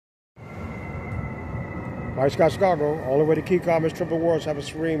Mike Scott Chicago, all the way to key comments, triple words, have a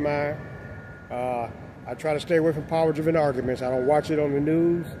serene mind. I try to stay away from power-driven arguments. I don't watch it on the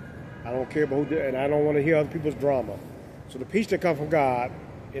news. I don't care about who, and I don't want to hear other people's drama. So the peace that comes from God,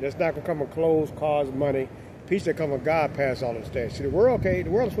 it's not going to come from clothes, cars, money. Peace that comes from God passes all understanding. See, the world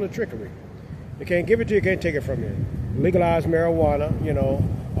is full of trickery. They can't give it to you, can't take it from you. Legalize marijuana,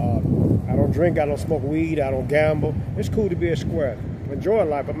 I don't drink, I don't smoke weed, I don't gamble. It's cool to be a square. Enjoying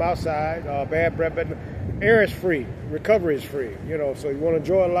life. I'm outside, bad breath, but air is free, recovery is free. So you want to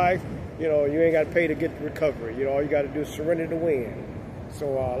enjoy life, you ain't got to pay to get the recovery. All you got to do is surrender to win. So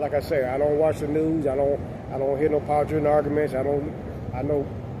like I say, I don't watch the news. I don't hear no power-driven arguments. I know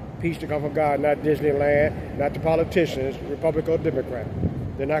peace to come from God, not Disneyland, not the politicians, Republican or Democrat.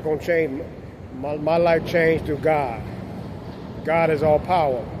 They're not going to change. My life changed through God. God is all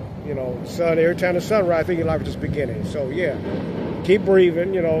power. Sun, every time the sun rises, I think your life is just beginning. So yeah, keep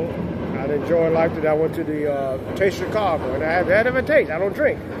breathing. I'd enjoy life today. I went to the Taste of Chicago, and I had a taste. I don't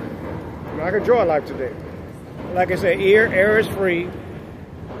drink. I can enjoy life today. Like I said, air is free.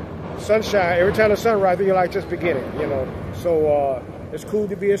 Sunshine. Every time the sun rises, I think your life just beginning. So it's cool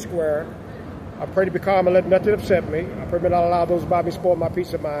to be a square. I pray to be calm and let nothing upset me. I pray to not allow those about me spoil my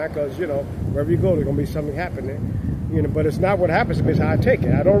peace of mind, because wherever you go, there's gonna be something happening. But it's not what happens to me, it's how I take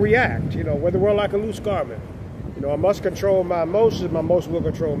it. I don't react. Wear the world like a loose garment. I must control my emotions. My emotions will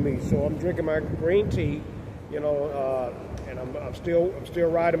control me. So I'm drinking my green tea. And I'm still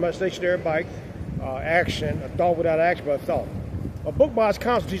riding my stationary bike. Action, a thought without action, but a thought. A book by its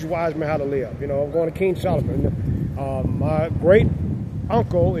counsel teaches wise men how to live. I'm going to King Solomon. My great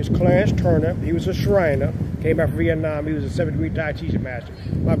uncle is Clarence Turner. He was a Shriner. Came back from Vietnam. He was a 7th-degree Tai Chi master.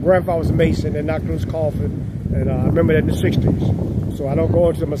 My grandfather was a Mason and knocked on his coffin. And I remember that in the 60s. So I don't go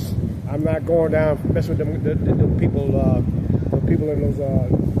into I'm not going down messing with the people in those,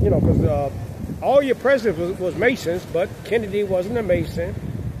 because all your presidents was Masons, but Kennedy wasn't a Mason.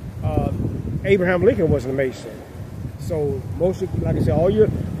 Abraham Lincoln wasn't a Mason. So like I said,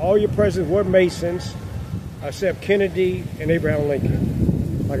 all your presidents were Masons, except Kennedy and Abraham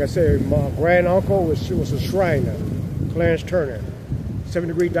Lincoln. Like I said, my grand uncle was a Shriner, Clarence Turner.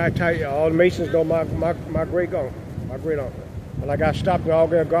 7th-degree Tai. All the Masons know my great uncle. When I got stopped in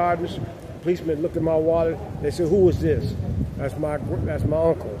Algar Gardens, policemen looked at my wallet. They said, "Who is this?" That's my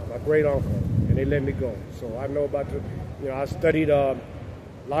uncle, my great uncle, and they let me go. So I know about I studied a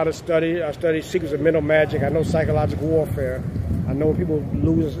lot of study. I studied secrets of mental magic. I know psychological warfare. I know when people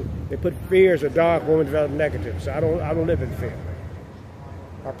lose, they put fear as a dark woman develop negative. So I don't live in fear.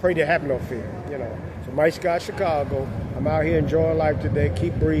 I pray to have no fear. So Mike Scott Chicago. I'm out here enjoying life today.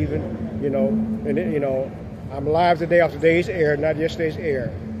 Keep breathing. I'm alive today off today's air, not yesterday's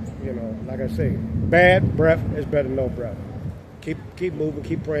air. Like I say, bad breath is better than no breath. Keep moving,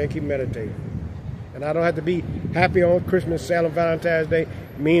 keep praying, keep meditating. And I don't have to be happy on Christmas, Salem, Valentine's Day,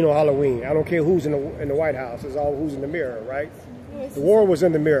 mean or Halloween. I don't care who's in the White House. It's all who's in the mirror, right? The war was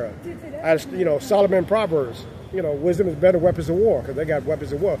in the mirror. Solomon Proverbs. Wisdom is better weapons of war, because they got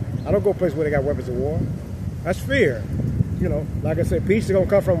weapons of war. I don't go places where they got weapons of war. That's fear. Like I said, peace is gonna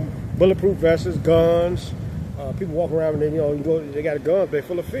come from bulletproof vests, guns. People walk around and they got guns, they're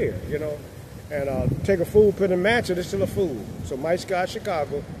full of fear. And take a fool, put in a mansion, it's still a fool. So Mike Scott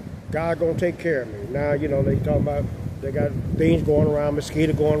Chicago, God gonna take care of me. Now they talking about they got things going around,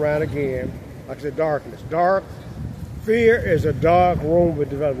 mosquito going around again. Like I said, darkness. Fear is a dark room with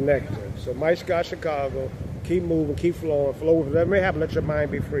developed negative. So Mike Scott Chicago, keep moving, keep flowing, flow with whatever may happen, let your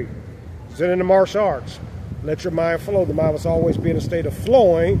mind be free. Zen in the martial arts. Let your mind flow. The mind must always be in a state of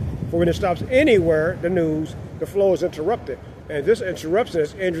flowing, for when it stops anywhere, the news, the flow is interrupted. And this interruption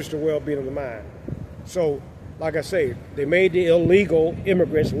is injurious to the well-being of the mind. So, like I say, they made the illegal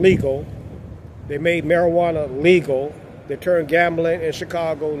immigrants legal. They made marijuana legal. They turned gambling in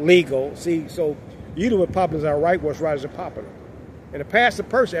Chicago legal. See, so you know what populars are right, what's right is popular. And the passive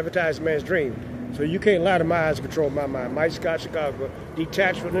person advertises man's dream. So you can't lie to my eyes and control my mind. Mike Scott Chicago,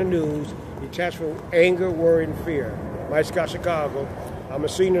 detached from the news, detached from anger, worry, and fear. Mike Scott Chicago, I'm a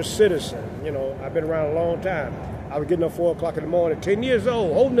senior citizen. I've been around a long time. I was getting up 4 o'clock in the morning, 10 years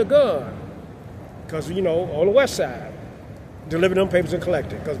old, holding a gun. Because, on the west side, delivering them papers and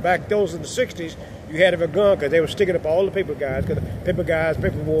collecting. Because back those in the 60s, you had to have a gun because they were sticking up all the paper guys. Because paper guys,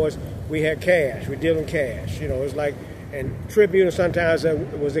 paper boys, we had cash. We deal in cash. It's like, and Tribune sometimes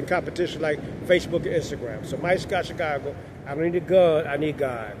was in competition like Facebook and Instagram. So Mike Scott Chicago, I don't need a gun, I need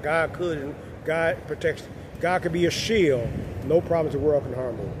God. God protects. God could be a shield. No problems the world can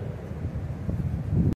harm me.